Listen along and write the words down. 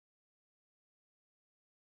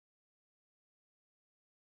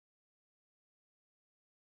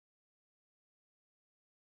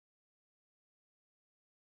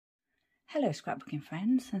Hello scrapbooking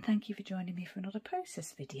friends, and thank you for joining me for another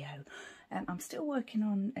process video. I'm still working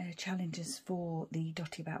on challenges for the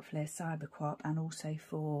Dotty about Flair cybercrop and also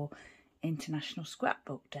for International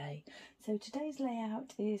Scrapbook Day. So today's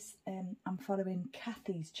layout is I'm following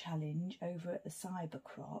Kathy's challenge over at the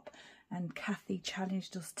cybercrop, and Kathy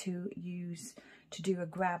challenged us to do a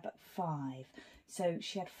grab 5. So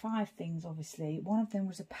she had 5 things obviously. One of them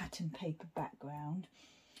was a pattern paper background.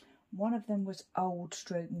 One of them was old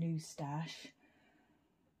stroke new stash,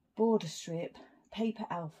 border strip, paper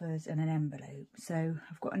alphas and an envelope. So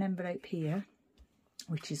I've got an envelope here,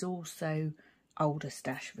 which is also older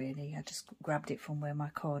stash really. I just grabbed it from where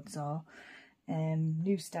my cards are.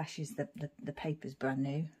 New stash is the paper's brand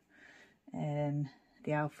new.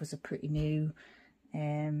 The alphas are pretty new.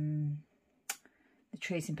 The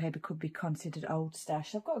tracing paper could be considered old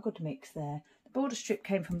stash. I've got a good mix there. Border strip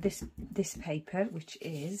came from this paper, which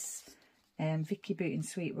is Vicky Bootin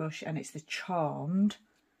Sweet Rush, and it's the charmed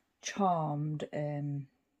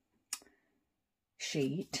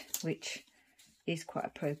sheet, which is quite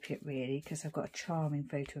appropriate really, because I've got a charming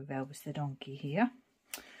photo of Elvis the donkey here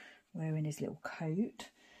wearing his little coat.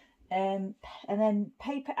 And then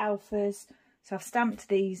paper alphas, so I've stamped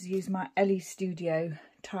these, used my Ellie Studio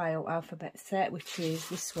tile alphabet set, which is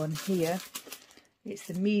this one here. It's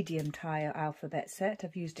the medium tile alphabet set.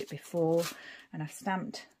 I've used it before, and I've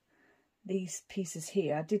stamped these pieces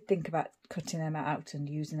here. I did think about cutting them out and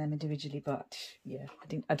using them individually, but yeah,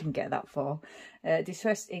 I didn't get that far.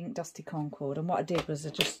 Distressed ink, Dusty Concord, and what I did was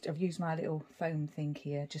I've used my little foam thing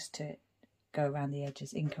here just to go around the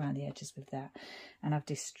edges, ink around the edges with that, and I've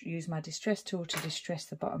used my distress tool to distress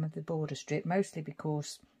the bottom of the border strip, mostly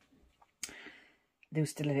because there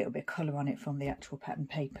was still a little bit of colour on it from the actual pattern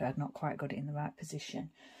paper. I'd not quite got it in the right position.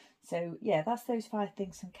 So yeah, that's those 5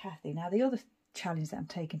 things from Kathy. Now the other challenge that I'm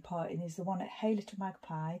taking part in is the one at Hey Little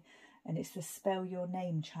Magpie, and it's the Spell Your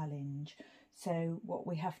Name challenge. So what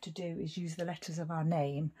we have to do is use the letters of our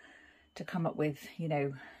name to come up with, you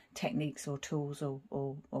know, techniques or tools or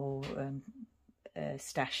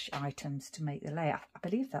stash items to make the layout. I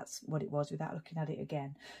believe that's what it was without looking at it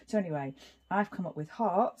again. So anyway, I've come up with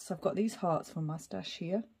hearts. I've got these hearts from my stash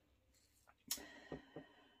here.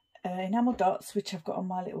 Enamel dots, which I've got on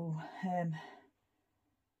my little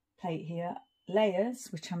plate here. Layers,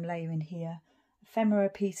 which I'm layering here. Ephemera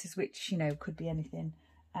pieces, which, you know, could be anything.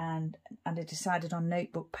 And I decided on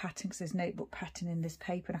notebook pattern, because there's notebook pattern in this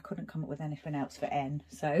paper, and I couldn't come up with anything else for N,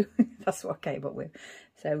 so that's what I came up with.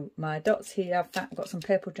 So my dots here, I've got some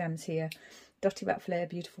purple gems here, Dotty about Flair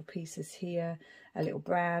beautiful pieces here, a little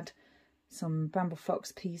brad, some bramble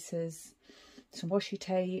fox pieces, some washi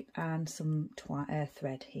tape, and some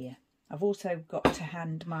thread here. I've also got to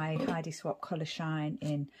hand my Heidi Swap Colour Shine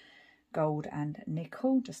in gold and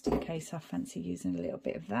nickel, just in case I fancy using a little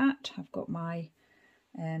bit of that. I've got my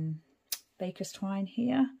baker's twine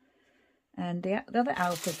here, and the other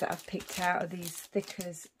alphas that I've picked out are these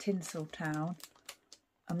Thickers Tinseltown.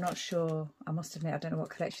 I'm not sure, I must admit I don't know what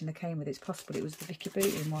collection they came with. It's possible it was the Vicky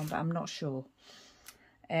Bootin one, but I'm not sure.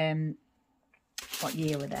 What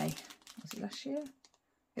year were they? Was it last year?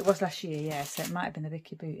 It was last year, yeah, so it might have been the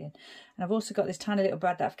Vicky Bootin. And I've also got this tiny little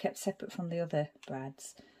brad that I've kept separate from the other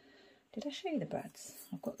brads. Did I show you the brads?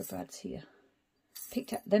 I've got the brads here.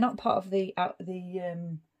 Picked up, they're not part of the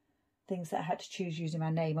things that I had to choose using my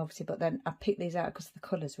name obviously, but then I picked these out because of the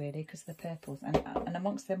colours really, because of the purples, and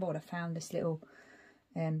amongst them all I found this little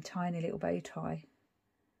tiny little bow tie.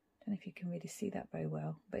 Don't know if you can really see that very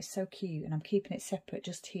well, but it's so cute, and I'm keeping it separate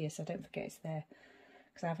just here so I don't forget it's there,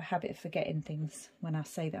 because I have a habit of forgetting things when I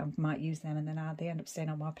say that I might use them, and then they end up staying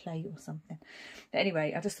on my plate or something. But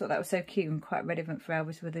anyway, I just thought that was so cute and quite relevant for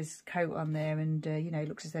Elvis with his coat on there, and you know,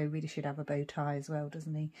 looks as though he really should have a bow tie as well,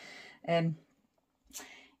 doesn't he?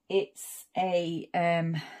 It's a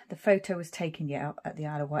the photo was taken at the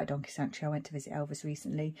Isle of Wight Donkey Sanctuary. I went to visit Elvis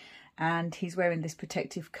recently, and he's wearing this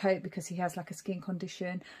protective coat because he has like a skin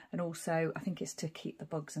condition, and also I think it's to keep the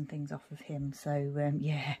bugs and things off of him. So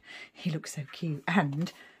yeah, he looks so cute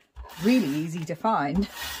and really easy to find.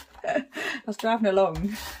 I was driving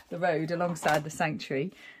along the road alongside the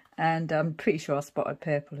sanctuary, and I'm pretty sure I spotted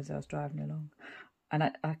purple as I was driving along, and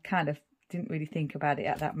I kind of didn't really think about it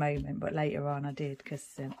at that moment, but later on I did,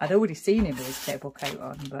 because I'd already seen him with his purple coat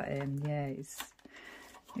on, but yeah,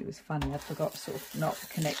 it was funny. I forgot, sort of not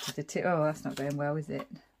connected the two. Oh, that's not going well, is it?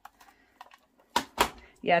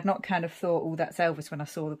 Yeah, I'd not kind of thought, oh, that's Elvis when I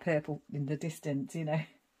saw the purple in the distance, you know.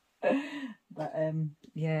 But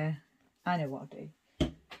yeah, I know what I'll do.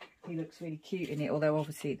 He looks really cute in it, although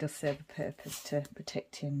obviously it does serve a purpose to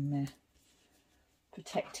protect him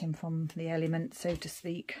from the elements, so to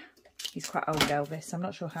speak. He's quite old, Elvis. I'm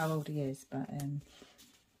not sure how old he is, but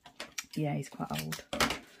yeah, he's quite old.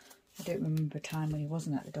 I don't remember a time when he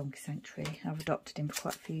wasn't at the donkey sanctuary. I've adopted him for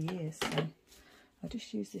quite a few years, so I'll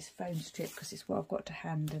just use this foam strip because it's what I've got to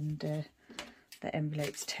hand, and the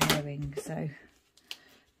envelope's tearing, so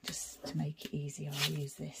just to make it easy I'll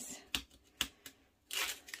use this.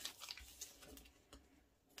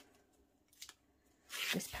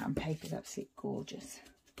 This pattern paper is absolutely gorgeous.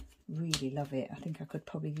 Really love it. I think I could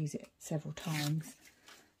probably use it several times.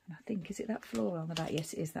 And I think, is it that floral on the back?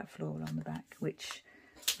 Yes, it is that floral on the back, which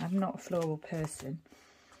I'm not a floral person.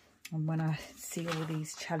 And when I see all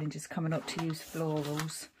these challenges coming up to use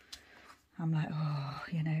florals, I'm like, oh,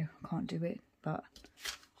 you know, I can't do it. But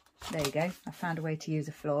there you go. I found a way to use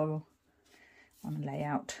a floral on a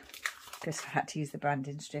layout because I had to use the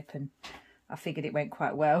branding strip, and I figured it went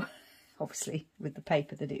quite well, obviously, with the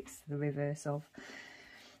paper that it's the reverse of.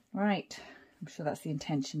 Right, I'm sure that's the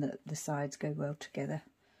intention, that the sides go well together.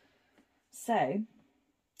 So,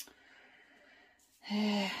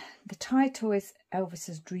 the title is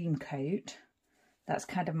Elvis's Dreamcoat. That's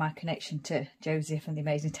kind of my connection to Joseph and the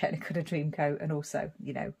Amazing Technicolor Dreamcoat, and also,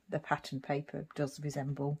 you know, the pattern paper does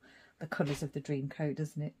resemble the colours of the Dreamcoat,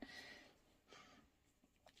 doesn't it?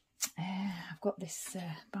 I've got this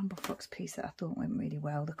Bramble Fox piece that I thought went really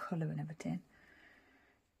well, the colour and everything.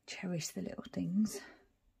 Cherish the little things.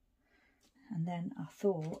 And then I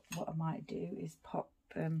thought what I might do is pop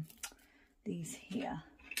these here,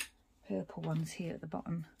 purple ones here at the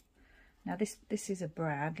bottom. Now this is a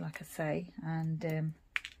brad, like I say, and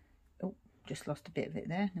oh, just lost a bit of it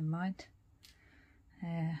there, never mind.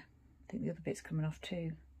 I think the other bit's coming off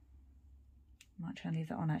too. Might try and leave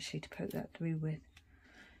that on actually to poke that through with.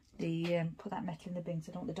 The put that metal in the bin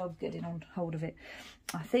so I don't want the dog getting on hold of it.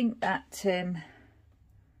 I think that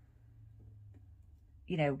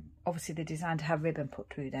you know, obviously they're designed to have ribbon put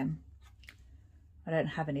through them. I don't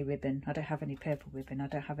have any ribbon. I don't have any purple ribbon. I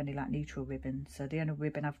don't have any like neutral ribbon. So the only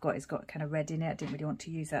ribbon I've got is got kind of red in it. I didn't really want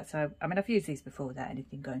to use that. So, I mean, I've used these before without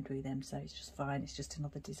anything going through them. So it's just fine. It's just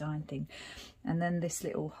another design thing. And then this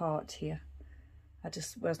little heart here. When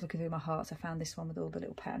I was looking through my hearts, I found this one with all the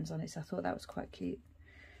little patterns on it. So I thought that was quite cute.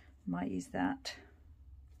 Might use that.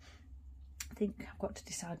 I think I've got to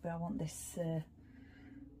decide where I want this,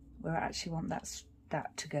 where I actually want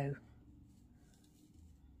that to go.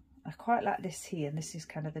 I quite like this here, and this is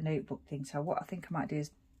kind of the notebook thing. So what I think I might do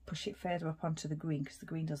is push it further up onto the green, because the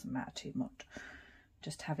green doesn't matter too much.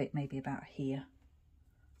 Just have it maybe about here.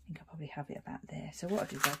 I think I'll probably have it about there. So what I'll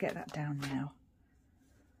do is I'll get that down now.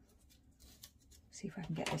 See if I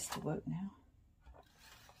can get this to work now.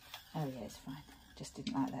 Oh yeah, it's fine. Just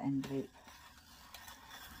didn't like that end loop.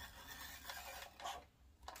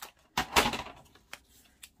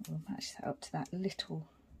 We'll match that up to that little.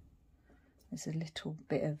 There's a little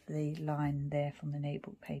bit of the line there from the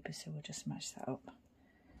notebook paper, so we'll just match that up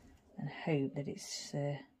and hope that it's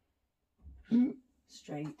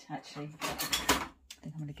straight. Actually, I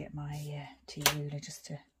think I'm going to get my T-ruler just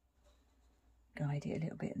to guide it a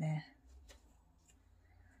little bit there.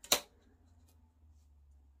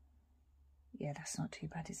 Yeah, that's not too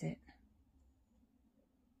bad, is it?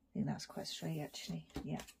 I think that's quite straight, actually.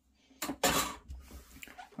 Yeah.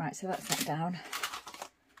 Right, so that's that down.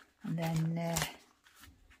 And then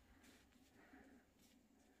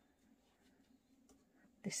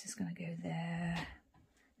this is going to go there.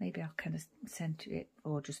 Maybe I'll kind of centre it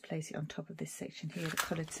or just place it on top of this section here, the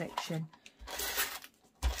coloured section.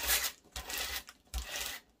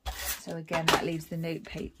 So again, that leaves the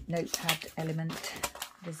notepad element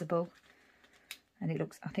visible, and it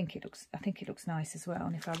looks. I think it looks nice as well.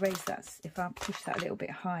 And if I raise that, if I push that a little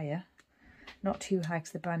bit higher, not too high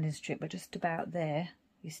because the branding strip, but just about there.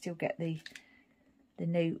 You still get the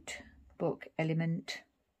notebook element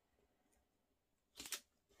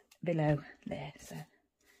below there. So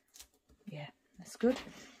yeah, that's good.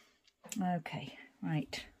 Okay,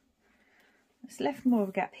 right. It's left more of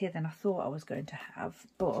a gap here than I thought I was going to have,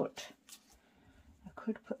 but I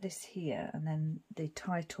could put this here and then the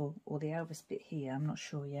title or the Elvis bit here. I'm not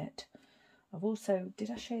sure yet. I've also,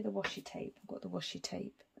 did I show you the washi tape? I've got the washi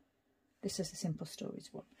tape. This is a Simple Stories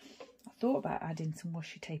one. I thought about adding some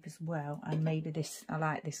washi tape as well, and maybe this, I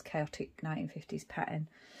like this chaotic 1950s pattern.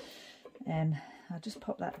 I'll just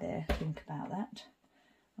pop that there, think about that.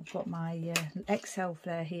 I've got my XL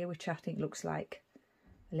Flair here, which I think looks like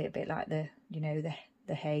a little bit like the, you know,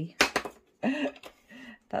 the hay.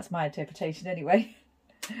 That's my interpretation anyway.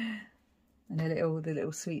 And the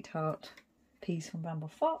little sweetheart piece from Bramble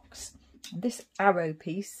Fox. And this arrow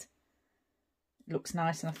piece looks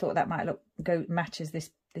nice, and I thought that might matches this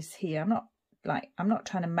here. I'm not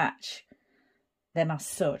trying to match them as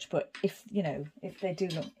such, but if, you know, if they do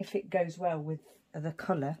look, if it goes well with the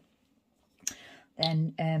colour,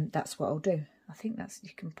 then that's what I'll do. I think that's,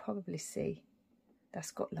 you can probably see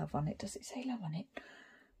that's got love on it. Does it say love on it? I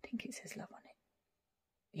think it says love on it.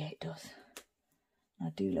 Yeah, it does. I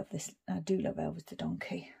do love this. I do love Elvis the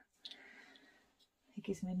donkey. It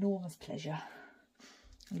gives me enormous pleasure.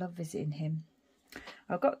 I love visiting him.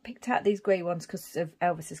 I got picked out these grey ones because of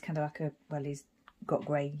Elvis is kind of like a, well, he's got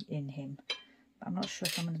grey in him. But I'm not sure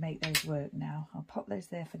if I'm going to make those work now. I'll pop those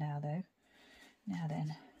there for now though. Now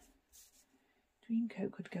then,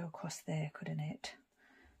 Dreamcoat could go across there, couldn't it?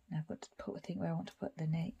 Now I've got to put, I think, where I want to put the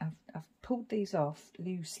name. I've pulled these off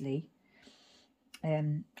loosely,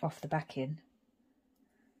 off the backing.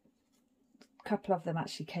 A couple of them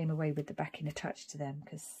actually came away with the backing attached to them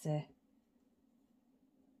because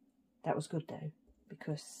that was good though,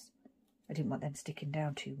 because I didn't want them sticking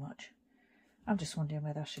down too much. I'm just wondering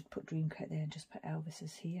whether I should put Dreamcoat there and just put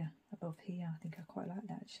Elvis's here, above here. I think I quite like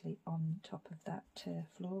that actually, on top of that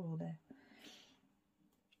floral there.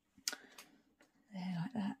 There,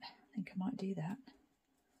 like that. I think I might do that.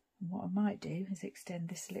 And what I might do is extend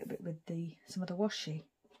this a little bit with some of the washi.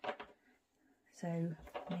 So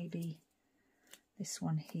maybe this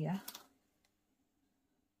one here.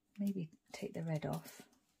 Maybe take the red off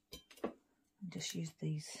and just use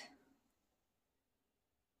these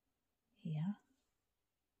here,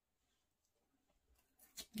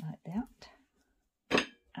 like that.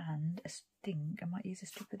 And I think I might use a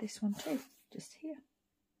strip of this one too, just here.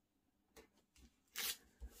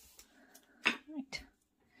 Right.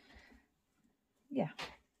 Yeah,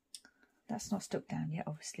 that's not stuck down yet,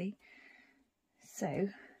 obviously. So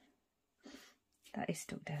that is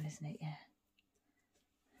stuck down, isn't it? Yeah.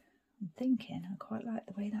 I'm thinking I quite like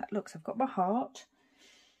the way that looks. I've got my heart.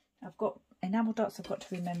 I've got enamel dots I've got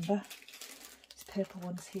to remember. These purple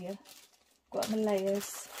ones here. I've got my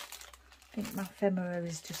layers. I think my ephemera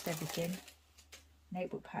is just everything.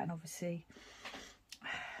 Notebook pattern, obviously.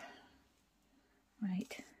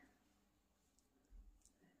 Right.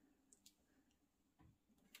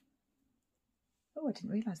 Oh, I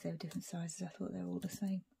didn't realise they were different sizes. I thought they were all the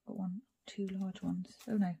same. Got two large ones.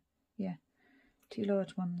 Oh no, yeah. 2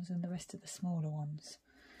 large ones and the rest of the smaller ones.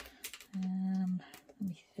 Let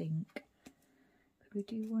me think. Could we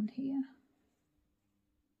do one here?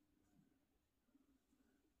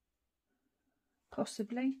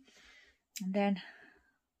 Possibly. And then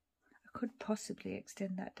I could possibly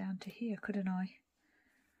extend that down to here, couldn't I?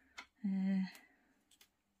 Yeah,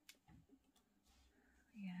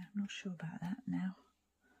 I'm not sure about that now.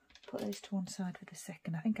 Put those to one side for the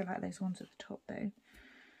second. I think I like those ones at the top though.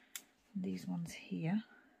 And these ones here.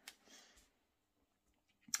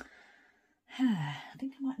 I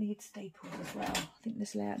think I might need staples as well. I think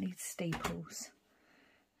this layout needs staples.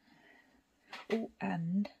 Oh,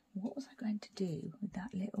 and what was I going to do with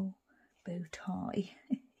that little bow tie?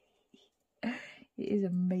 It is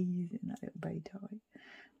amazing, that little bow tie.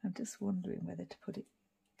 I'm just wondering whether to put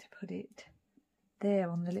it there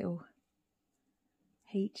on the little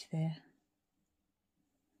H there.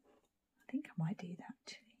 I think I might do that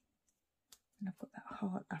actually. And I've got that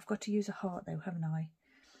heart. I've got to use a heart though, haven't I?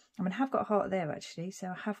 I mean, I have got a heart there actually, so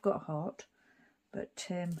I have got a heart, but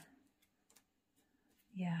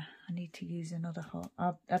yeah, I need to use another heart.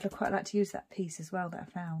 I'd quite like to use that piece as well that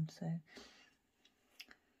I found. So,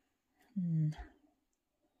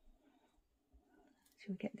 shall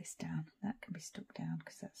we get this down? That can be stuck down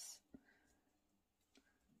because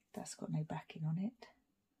that's got no backing on it.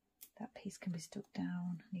 That piece can be stuck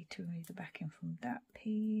down. I need to remove the backing from that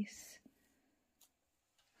piece.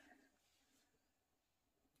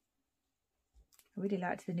 I really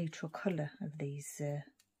liked the neutral colour of these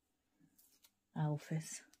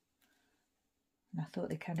alphas. And I thought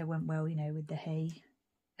they kind of went well, you know, with the hay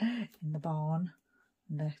in the barn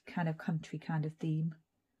and the kind of country kind of theme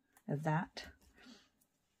of that.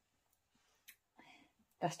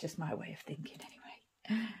 That's just my way of thinking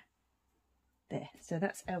anyway. There, so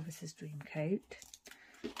that's Elvis's Dreamcoat.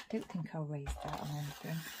 I don't think I'll raise that on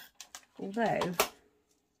anything. Although,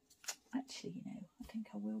 actually, you know, I think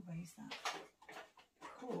I will raise that. Of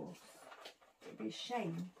course, it'd be a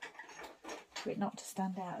shame for it not to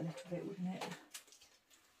stand out a little bit, wouldn't it?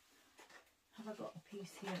 Have I got a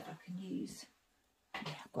piece here that I can use?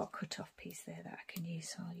 Yeah, I've got a cut-off piece there that I can use,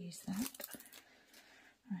 so I'll use that.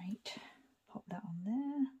 Right, pop that on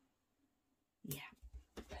there. Yeah,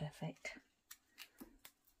 perfect.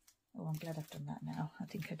 Oh, I'm glad I've done that now. I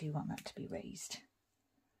think I do want that to be raised.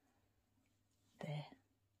 There.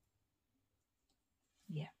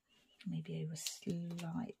 Yeah, maybe over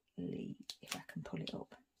slightly if I can pull it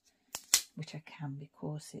up, which I can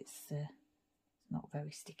because it's not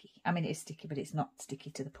very sticky. I mean, it is sticky, but it's not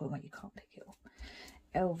sticky to the point where you can't pick it up.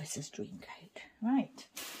 Elvis's Dreamcoat. Right.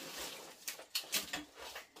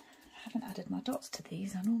 I haven't added my dots to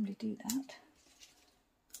these. I normally do that.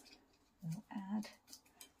 We'll add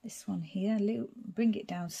this one here. Bring it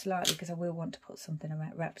down slightly because I will want to put something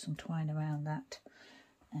around, wrap some twine around that.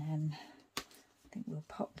 I think we'll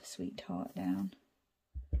pop the sweetheart down.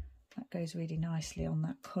 That goes really nicely on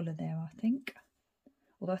that colour there, I think.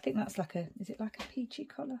 Although I think that's like a, is it like a peachy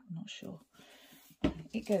colour? I'm not sure.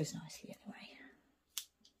 It goes nicely anyway.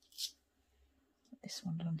 Put this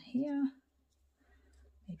one on here.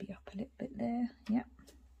 Maybe up a little bit there. Yep.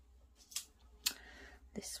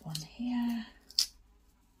 This one here.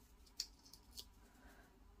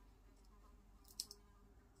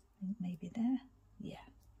 I think maybe there. Yeah.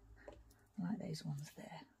 I like those ones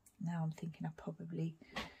there. Now I'm thinking I probably,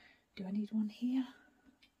 do I need one here?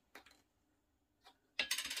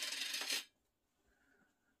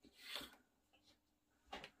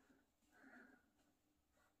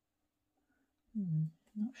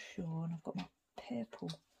 Not sure, and I've got my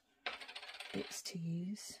purple bits to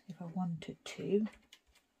use if I wanted to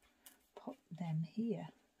pop them here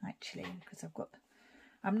actually, because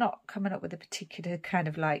I'm not coming up with a particular kind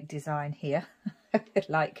of like design here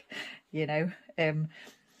like, you know,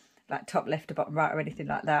 like top left or bottom right or anything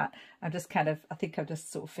like that. I'm just kind of, I think I'm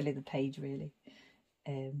just sort of filling the page really.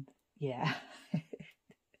 Yeah.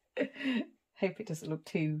 Hope it doesn't look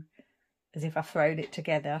too as if I've thrown it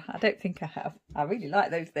together. I don't think I have. I really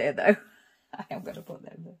like those there though. I am going to put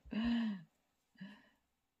them there.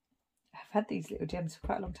 I've had these little gems for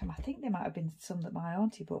quite a long time. I think there might have been some that my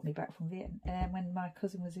auntie brought me back from Vietnam when my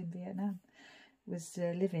cousin was in Vietnam,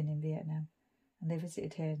 living in Vietnam, and they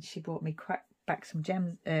visited her, and she brought me back some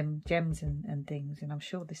gems and things, and I'm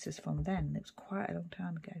sure this is from then. It was quite a long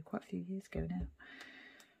time ago, quite a few years ago now.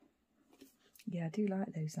 Yeah, I do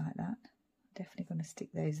like those like that. Definitely going to stick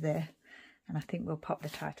those there, and I think we'll pop the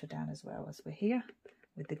title down as well as we're here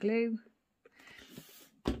with the glue.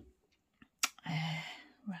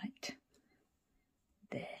 Right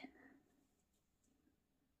there.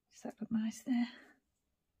 Does that look nice there?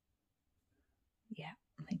 Yeah,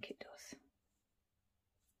 I think it does.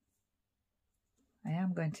 I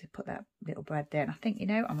am going to put that little brad there, and I think, you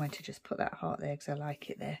know, I'm going to just put that heart there because I like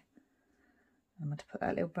it there. I'm going to put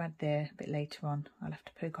that little brad there a bit later on. I'll have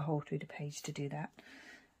to poke a hole through the page to do that,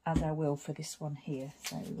 as I will for this one here.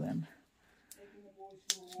 So, yeah.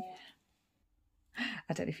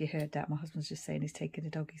 I don't know if you heard that. My husband's just saying he's taking the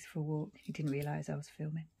doggies for a walk. He didn't realise I was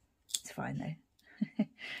filming. It's fine though.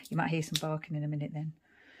 You might hear some barking in a minute then.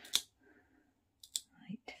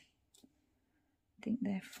 Right. I think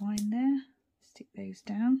they're fine there. Stick those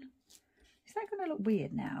down. Is that going to look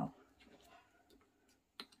weird now?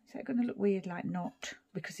 Is that going to look weird, like not,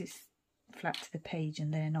 because it's flat to the page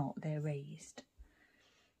and they're not, they're raised?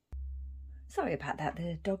 Sorry about that,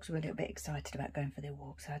 the dogs were a little bit excited about going for their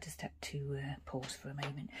walk, so I just had to pause for a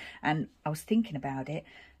moment. And I was thinking about it,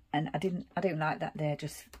 and I don't like that they're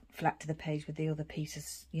just flat to the page with the other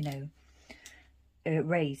pieces, you know,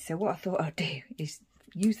 raised. So what I thought I'd do is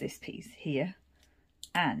use this piece here,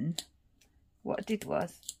 and what I did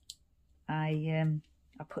was I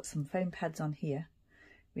put some foam pads on here,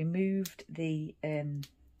 removed the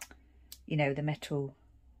you know, the metal,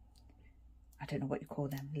 I don't know what you call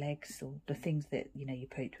them, legs, or the things that, you know, you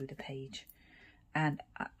poke through the page, and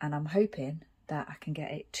I'm hoping that I can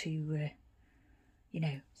get it to you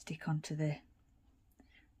know, stick onto the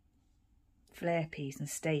Flair piece and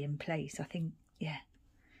stay in place. I think, yeah,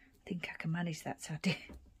 I think I can manage that. So I do.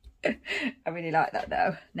 I really like that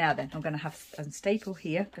though. Now then, I'm going to have a staple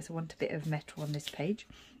here because I want a bit of metal on this page,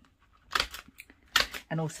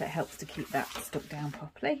 and also it helps to keep that stuck down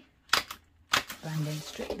properly. Branding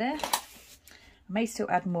strip there. I may still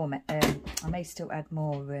add more.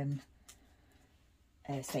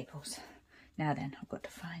 Staples. Now then, I've got to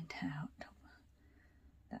find out.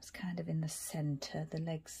 That's kind of in the centre. The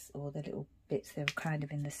legs, or the little bits, they're kind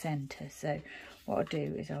of in the centre. So what I'll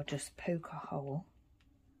do is I'll just poke a hole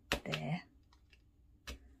there,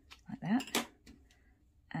 like that,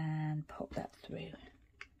 and pop that through.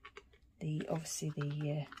 Obviously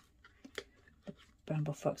the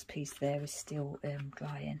Bramble Fox piece there is still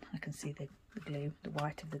drying. I can see the glue, the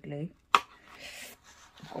white of the glue.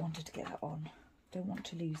 I wanted to get that on. Don't want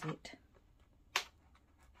to lose it.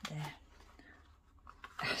 There.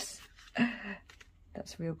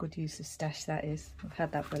 That's real good use of stash, that is. I've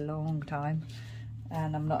had that for a long time,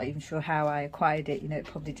 and I'm not even sure how I acquired it. You know, it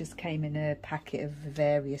probably just came in a packet of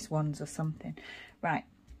various ones or something. Right,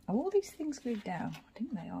 are all these things glued down? I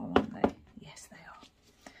think they are, aren't they? Yes, they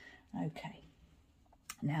are. Okay,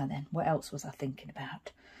 Now then, what else was I thinking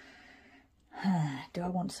about? Do I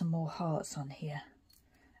want some more hearts on here?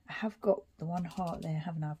 I have got the one heart there,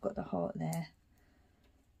 haven't I? I've got the heart there.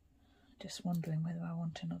 Just wondering whether I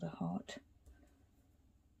want another heart.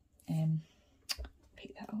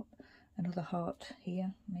 Pick that up. Another heart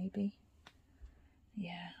here, maybe.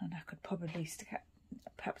 Yeah, and I could probably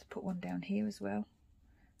perhaps put one down here as well,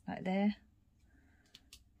 like there.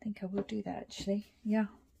 I think I will do that actually. Yeah.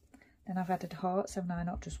 Then I've added hearts, haven't I?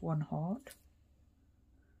 Not just one heart.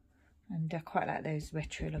 And I quite like those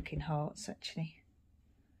retro looking hearts actually.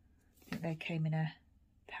 I think they came in a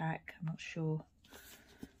pack. I'm not sure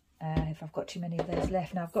if I've got too many of those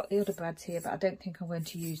left. Now I've got the other brads here, but I don't think I'm going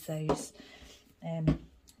to use those.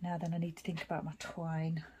 Now then I need to think about my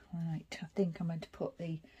twine. Right, I think I'm going to put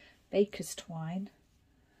the baker's twine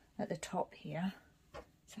at the top here.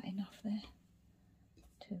 Is that enough there?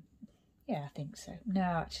 Yeah, I think so. No,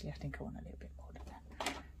 actually I think I want a little bit more than that.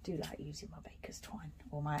 I do like using my baker's twine,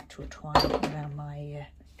 or my actual twine around my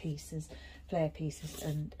pieces, Flair pieces,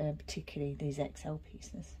 and particularly these XL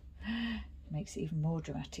pieces. Makes it even more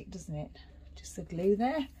dramatic, doesn't it? Just the glue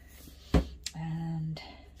there, and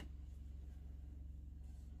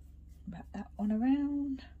wrap that one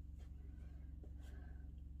around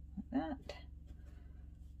like that.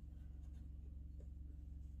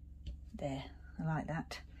 There, I like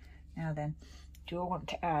that. Now then, do I want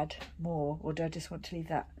to add more, or do I just want to leave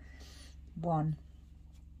that one?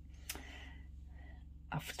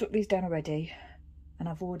 I've stuck these down already, and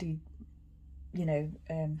I've already, you know,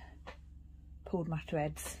 pulled my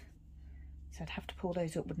threads, so I'd have to pull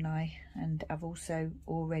those up, wouldn't I? And I've also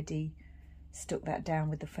already stuck that down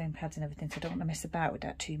with the foam pads and everything, so I don't want to mess about with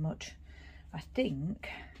that too much. I think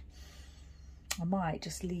I might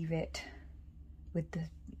just leave it with the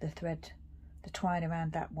thread, the twine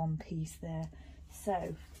around that one piece there. So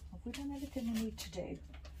have we done everything we need to do? I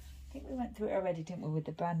think we went through it already, didn't we, with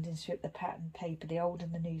the branding strip, the pattern paper, the old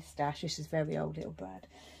and the new stash. This is very old little brad,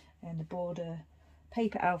 and the border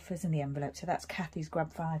paper alphas and the envelope. So that's Kathy's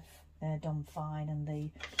Grab 5 done fine, and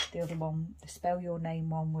the other one, the spell your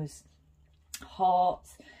name one, was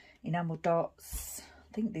hearts, enamel dots.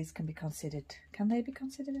 I think these can be considered, can they be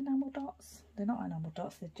considered enamel dots? They're not enamel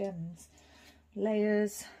dots, they're gems.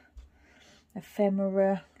 Layers,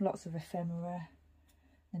 ephemera, lots of ephemera,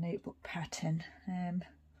 the notebook pattern. I'm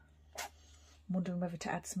wondering whether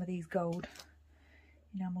to add some of these gold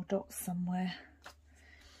enamel dots somewhere.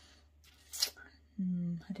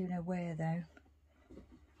 I don't know where though.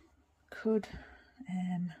 Could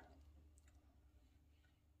I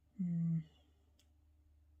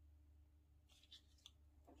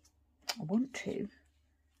want to,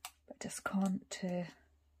 but just can't.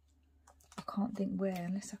 I can't think where,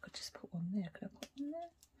 unless I could just put one there. Could I put one there?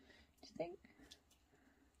 Do you think?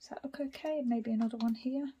 Does that look okay? Maybe another one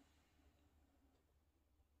here.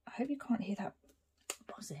 I hope you can't hear that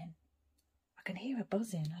buzzing. I can hear a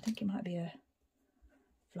buzzing. I think it might be a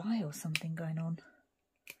fly or something going on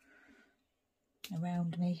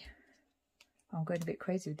around me. I'm going a bit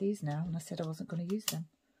crazy with these now, and I said I wasn't going to use them.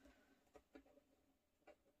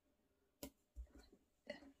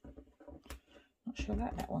 Not sure I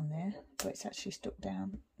like that one there, but it's actually stuck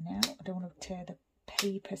down now. I don't want to tear the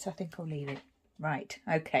paper, so I think I'll leave it. Right,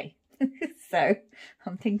 okay. So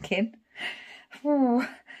I'm thinking, oh,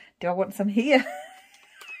 do I want some here?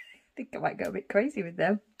 I think I might go a bit crazy with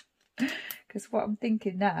them, because what I'm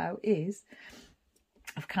thinking now is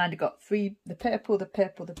I've kind of got three: the purple, the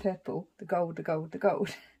purple, the purple, the gold, the gold, the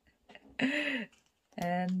gold.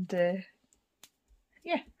 And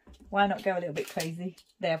yeah, why not go a little bit crazy?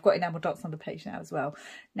 There, I've got enamel dots on the page now as well.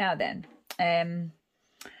 Now then, stapling.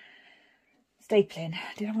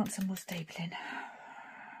 Do I want some more stapling?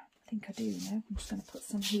 I think I do, you know. I'm just going to put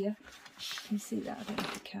some here. Can you see that? I don't know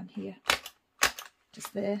if you can here.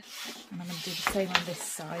 Just there. And I'm going to do the same on this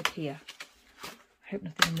side here. I hope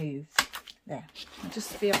nothing moves. There. I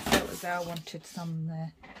just felt as though I wanted some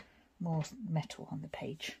more metal on the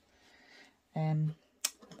page. I've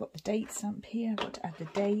got the date stamp here. I've got to add the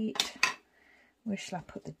date. Where shall I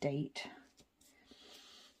put the date?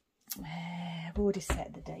 I've already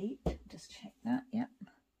set the date. Just check that. Yep.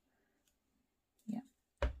 Yep.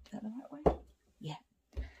 Is that the right way? Yeah.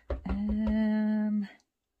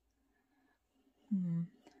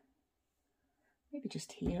 Maybe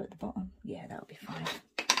just here at the bottom. Yeah, that'll be fine.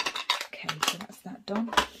 Okay, so that's that done.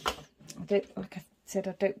 I don't, like I said,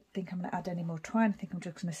 I don't think I'm going to add any more twine. I think I'm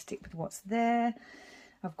just going to stick with what's there.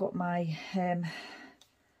 I've got my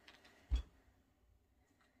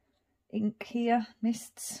ink here,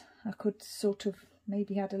 mists. I could sort of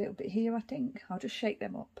maybe add a little bit here, I think. I'll just shake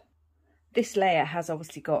them up. this layer has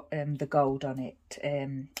obviously got the gold on it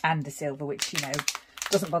and the silver, which, you know,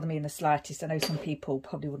 doesn't bother me in the slightest. I know some people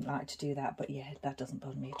probably wouldn't like to do that, but yeah, that doesn't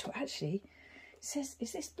bother me at all. Actually, it says,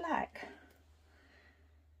 is this black?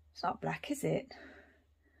 It's not black, is it?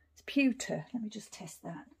 It's pewter. Let me just test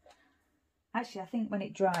that. Actually, I think when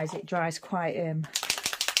it dries quite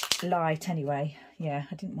light anyway. Yeah,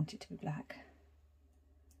 I didn't want it to be black.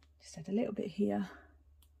 Just add a little bit here.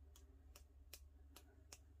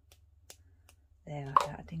 There, like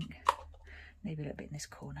that, I think. Maybe a little bit in this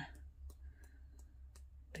corner.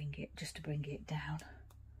 Bring it, just to bring it down.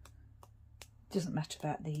 Doesn't matter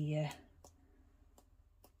about the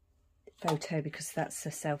photo, because that's a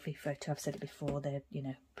selfie photo. I've said it before, they're, you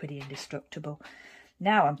know, pretty indestructible.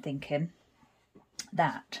 Now I'm thinking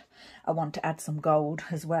that I want to add some gold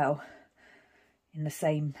as well in the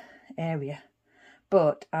same area,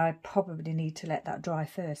 but I probably need to let that dry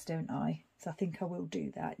first, don't I? So I think I will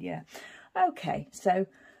do that, yeah. Okay, so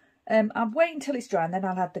I'm waiting until it's dry and then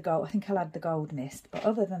I'll add the gold. I think I'll add the gold mist, but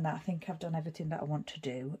other than that, I think I've done everything that I want to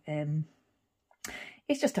do.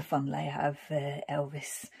 It's just a fun layer of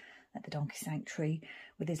Elvis at the Donkey Sanctuary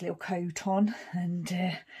with his little coat on, and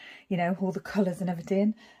you know, all the colours and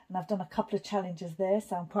everything. And I've done a couple of challenges there,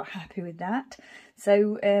 so I'm quite happy with that.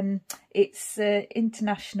 So it's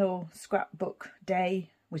International Scrapbook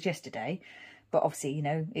Day was yesterday, but obviously, you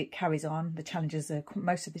know, it carries on. The challenges are,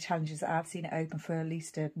 most of the challenges that I've seen it open for at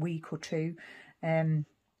least a week or two.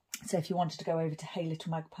 So if you wanted to go over to Hey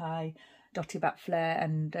Little Magpie, Dotty about Flair,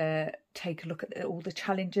 and take a look at all the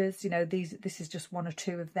challenges, you know, this is just one or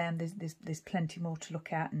two of them. There's plenty more to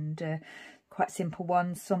look at, and quite simple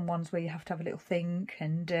ones. Some ones where you have to have a little think,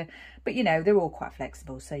 and but you know, they're all quite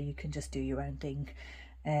flexible, so you can just do your own thing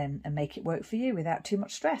and make it work for you without too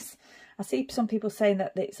much stress. I see some people saying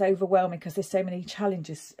that it's overwhelming because there's so many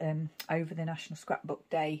challenges over the National Scrapbook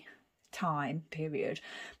Day time period,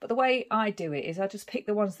 but the way I do it is I just pick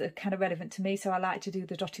the ones that are kind of relevant to me. So I like to do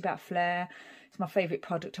the Dotty about Flair. It's my favourite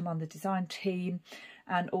product. I'm on the design team,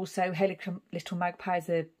 and also Hey Little Magpie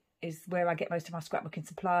is where I get most of my scrapbooking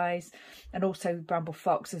supplies, and also Bramble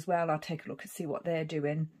Fox as well. I'll take a look and see what they're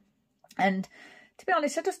doing. And to be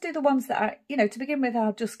honest, I just do the ones that I, you know, to begin with,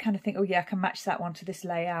 I'll just kind of think, oh yeah, I can match that one to this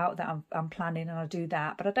layout that I'm planning, and I'll do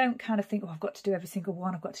that. But I don't kind of think, oh, I've got to do every single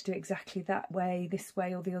one. I've got to do it exactly that way, this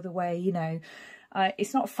way or the other way, you know.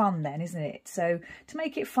 It's not fun then, isn't it? So to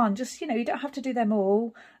make it fun, just, you know, you don't have to do them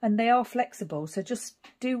all, and they are flexible. So just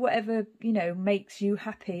do whatever, you know, makes you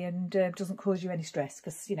happy and doesn't cause you any stress,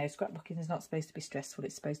 because, you know, scrapbooking is not supposed to be stressful.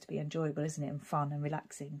 It's supposed to be enjoyable, isn't it? And fun and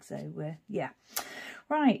relaxing. So yeah.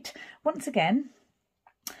 Right. Once again,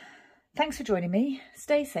 thanks for joining me.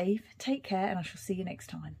 Stay safe, take care, and I shall see you next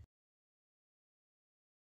time.